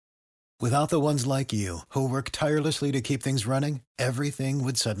Without the ones like you, who work tirelessly to keep things running, everything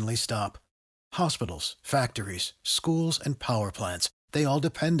would suddenly stop. Hospitals, factories, schools, and power plants, they all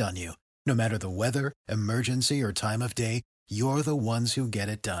depend on you. No matter the weather, emergency, or time of day, you're the ones who get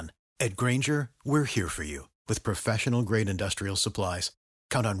it done. At Grainger, we're here for you with professional-grade industrial supplies.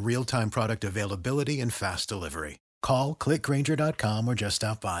 Count on real-time product availability and fast delivery. Call, click Grainger.com, or just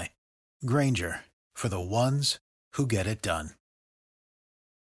stop by. Grainger, for the ones who get it done.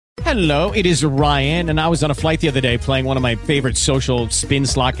 Hello, it is Ryan, and I was on a flight the other day playing one of my favorite social spin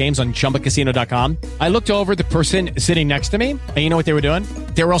slot games on ChumbaCasino.com. I looked over at the person sitting next to me, and you know what they were doing?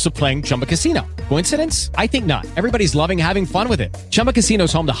 They were also playing Chumba Casino. Coincidence? I think not. Everybody's loving having fun with it. Chumba Casino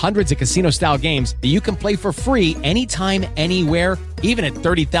is home to hundreds of casino-style games that you can play for free anytime, anywhere, even at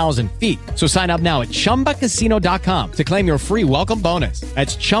 30,000 feet. So sign up now at ChumbaCasino.com to claim your free welcome bonus.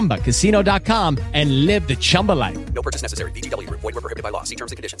 That's ChumbaCasino.com and live the Chumba life. No purchase necessary. VGW. Void where prohibited by law. See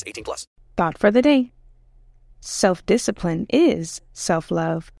terms and conditions. 18 plus. Thought for the day. Self-discipline is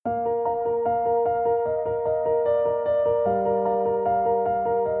self-love.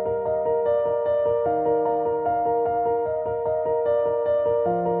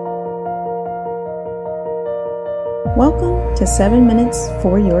 Welcome to 7 Minutes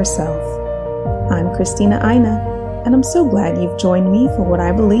for Yourself. I'm Christina Aina, and I'm so glad you've joined me for what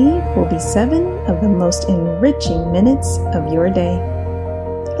I believe will be 7 of the most enriching minutes of your day.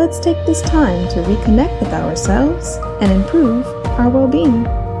 Let's take this time to reconnect with ourselves and improve our well-being.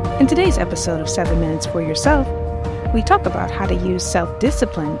 In today's episode of 7 Minutes for Yourself, we talk about how to use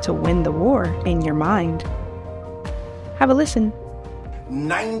self-discipline to win the war in your mind. Have a listen.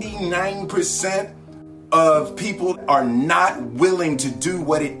 99% of people are not willing to do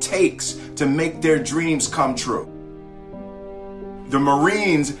what it takes to make their dreams come true. The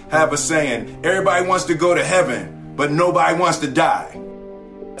Marines have a saying, everybody wants to go to heaven, but nobody wants to die.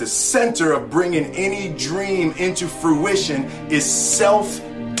 The center of bringing any dream into fruition is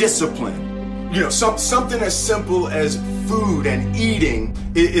self-discipline. You know, something as simple as food and eating.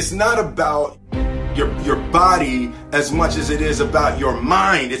 It's not about your body as much as it is about your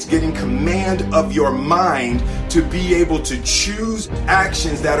mind. It's getting command of your mind to be able to choose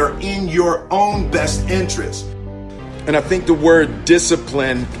actions that are in your own best interest. And I think the word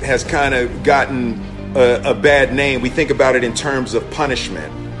discipline has kind of gotten a bad name. We think about it in terms of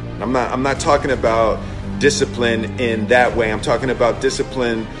punishment. I'm not talking about discipline in that way. I'm talking about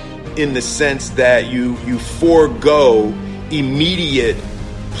discipline in the sense that you forego immediate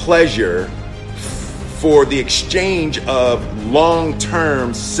pleasure for the exchange of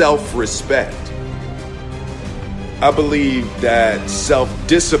long-term self-respect. I believe that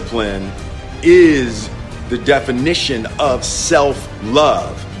self-discipline is the definition of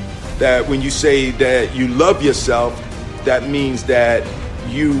self-love. That when you say that you love yourself, that means that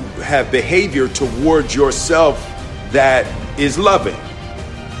you have behavior towards yourself that is loving.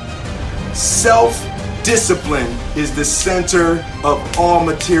 Self-discipline is the center of all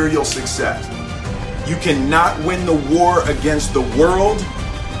material success. You cannot win the war against the world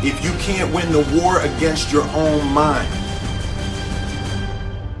if you can't win the war against your own mind.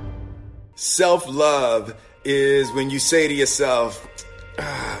 Self-love is when you say to yourself,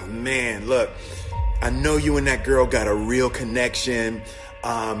 oh, man, look, I know you and that girl got a real connection.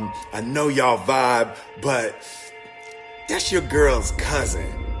 I know y'all vibe, but that's your girl's cousin.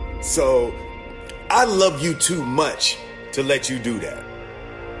 So I love you too much to let you do that.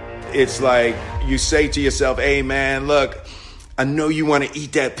 It's like you say to yourself, hey man, look, I know you want to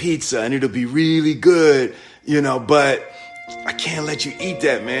eat that pizza and it'll be really good, you know, but I can't let you eat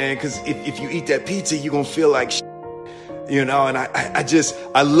that, man, because if you eat that pizza, you're going to feel like shit, you know, and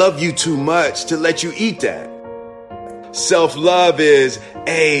I love you too much to let you eat that. Self-love is,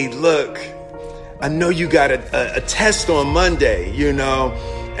 hey, look, I know you got a test on Monday, you know,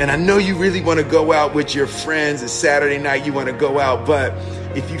 and I know you really want to go out with your friends. It's Saturday night, you want to go out, but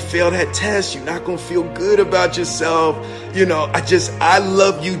if you fail that test, you're not going to feel good about yourself. You know, I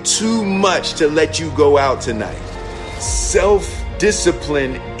love you too much to let you go out tonight.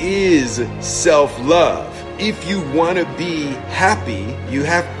 Self-discipline is self-love. If you want to be happy, you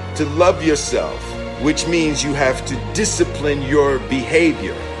have to love yourself, which means you have to discipline your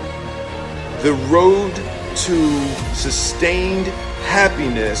behavior. The road to sustained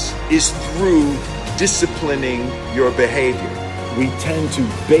happiness is through disciplining your behavior. We tend to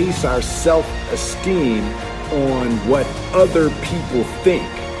base our self-esteem on what other people think.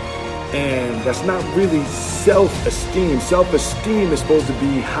 And that's not really self-esteem. Self-esteem is supposed to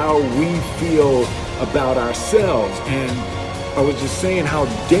be how we feel about ourselves. And I was just saying how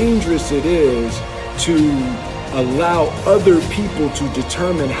dangerous it is to allow other people to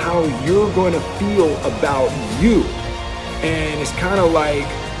determine how you're going to feel about you. And it's kind of like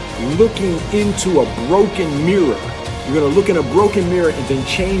looking into a broken mirror. You're going to look in a broken mirror and then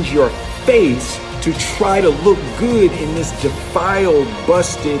change your face to try to look good in this defiled,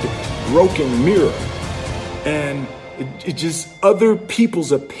 busted, broken mirror. And it just, other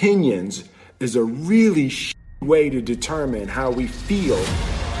people's opinions is a really way to determine how we feel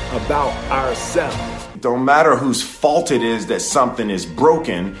about ourselves. Don't matter whose fault it is that something is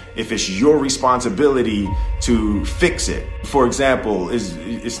broken if it's your responsibility to fix it. For example,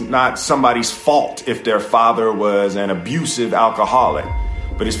 it's not somebody's fault if their father was an abusive alcoholic,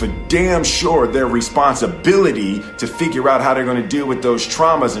 but it's for damn sure their responsibility to figure out how they're going to deal with those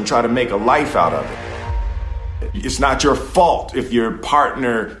traumas and try to make a life out of it. It's not your fault if your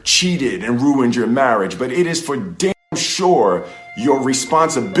partner cheated and ruined your marriage, but it is for damn sure your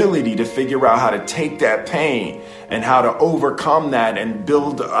responsibility to figure out how to take that pain and how to overcome that and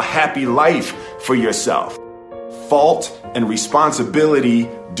build a happy life for yourself. Fault and responsibility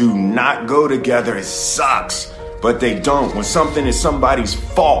do not go together. It sucks, but they don't. When something is somebody's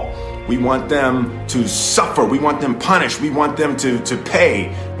fault, we want them to suffer. We want them punished. We want them to pay.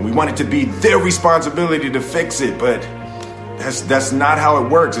 And we want it to be their responsibility to fix it. But that's not how it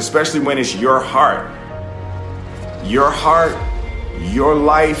works, especially when it's your heart. Your heart, your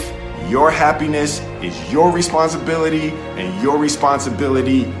life, your happiness is your responsibility and your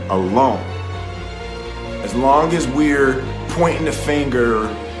responsibility alone. As long as we're pointing the finger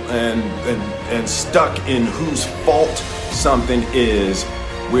and stuck in whose fault something is,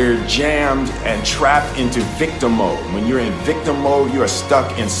 we're jammed and trapped into victim mode. When you're in victim mode, you are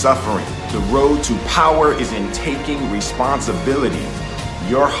stuck in suffering. The road to power is in taking responsibility.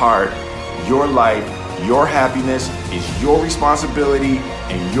 Your heart, your life, your happiness is your responsibility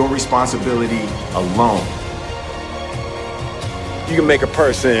and your responsibility alone. You can make a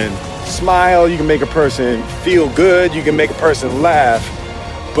person smile, you can make a person feel good, you can make a person laugh,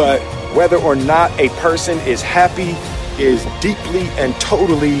 but whether or not a person is happy is deeply and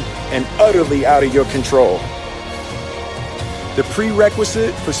totally and utterly out of your control. The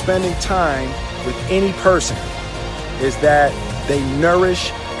prerequisite for spending time with any person is that they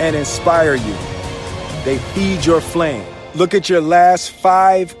nourish and inspire you. They feed your flame. Look at your last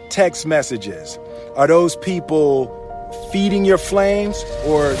 5 text messages. Are those people feeding your flames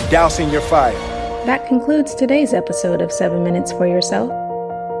or dousing your fire? That concludes today's episode of 7 Minutes for Yourself.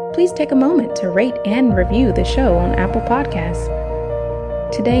 Please take a moment to rate and review the show on Apple Podcasts.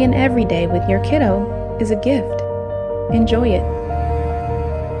 Today and every day with your kiddo is a gift. Enjoy it.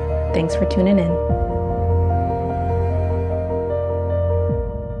 Thanks for tuning in.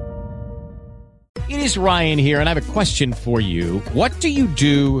 It is Ryan here, and I have a question for you. What do you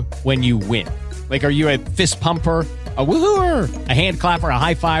do when you win? Like, are you a fist pumper, a woohooer, a hand clapper, a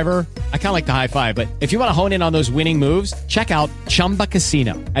high fiver? I kind of like the high five, but if you want to hone in on those winning moves, check out Chumba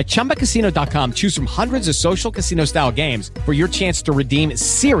Casino. At ChumbaCasino.com, choose from hundreds of social casino-style games for your chance to redeem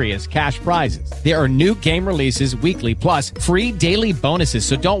serious cash prizes. There are new game releases weekly, plus free daily bonuses.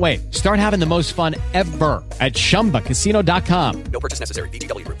 So don't wait. Start having the most fun ever at ChumbaCasino.com. No purchase necessary.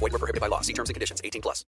 VGW Group. Void where prohibited by law. See terms and conditions. 18+.